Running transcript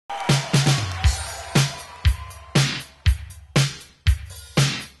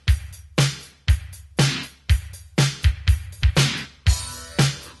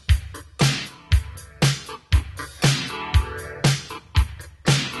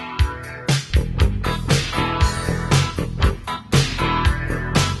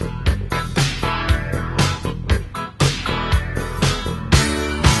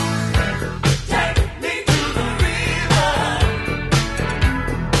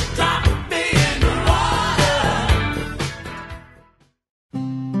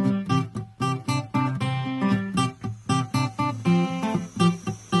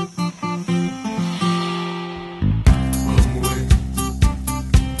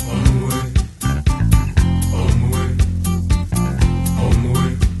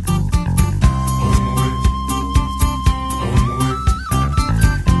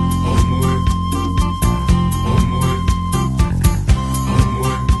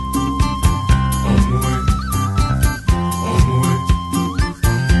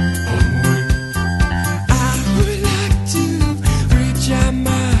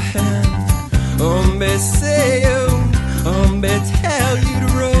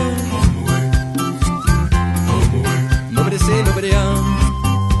say nobody else.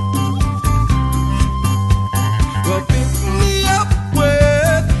 Well, pick me up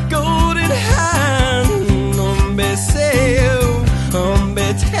with golden hand. Hombre, say, hombre,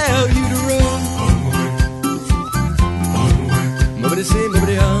 tell you to run. Nobody say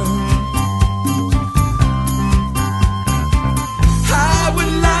nobody else. I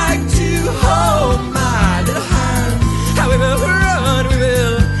would like to hold my little hand. How we will run, we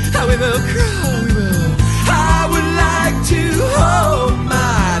will. How we will crawl, we will. I would like to hold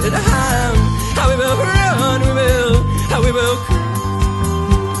my little hand. How we will run, we will. How we will crawl.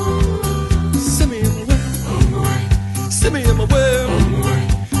 Send me on my way. Send me on my way.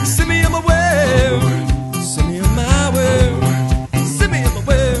 Send me on my way. Send me on my way. Send me on my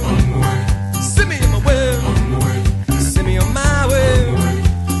way. Send me on my way. Send me on my way.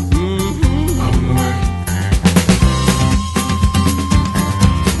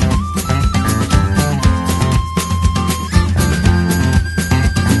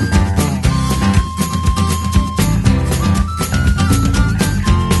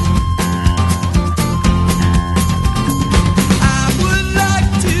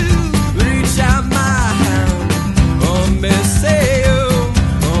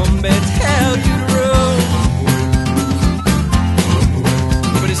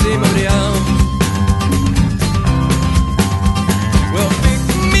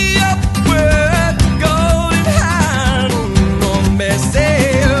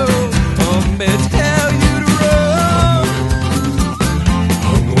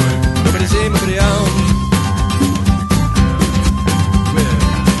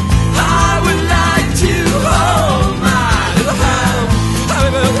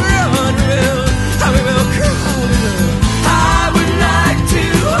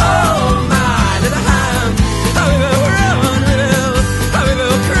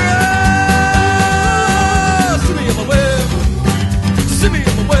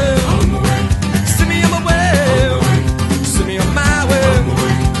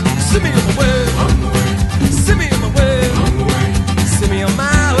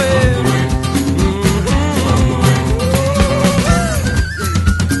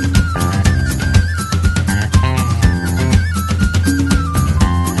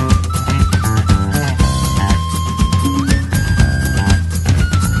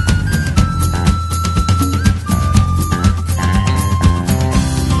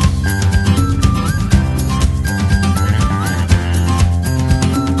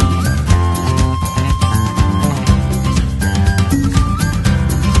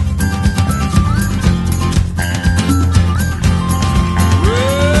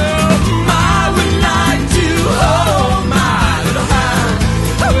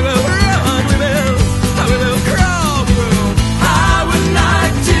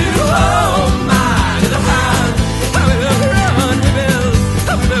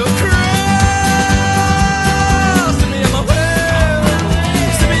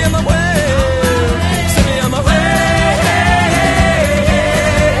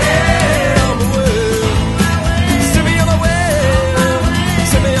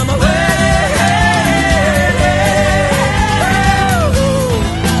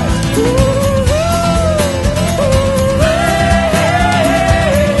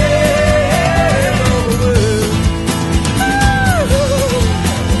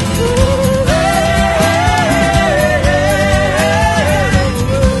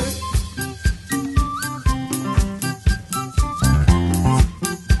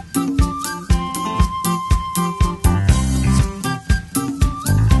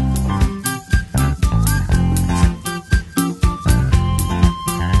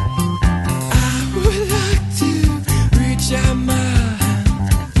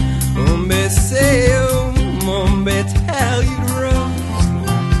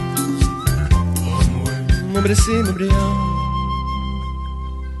 Nobody see nobody else.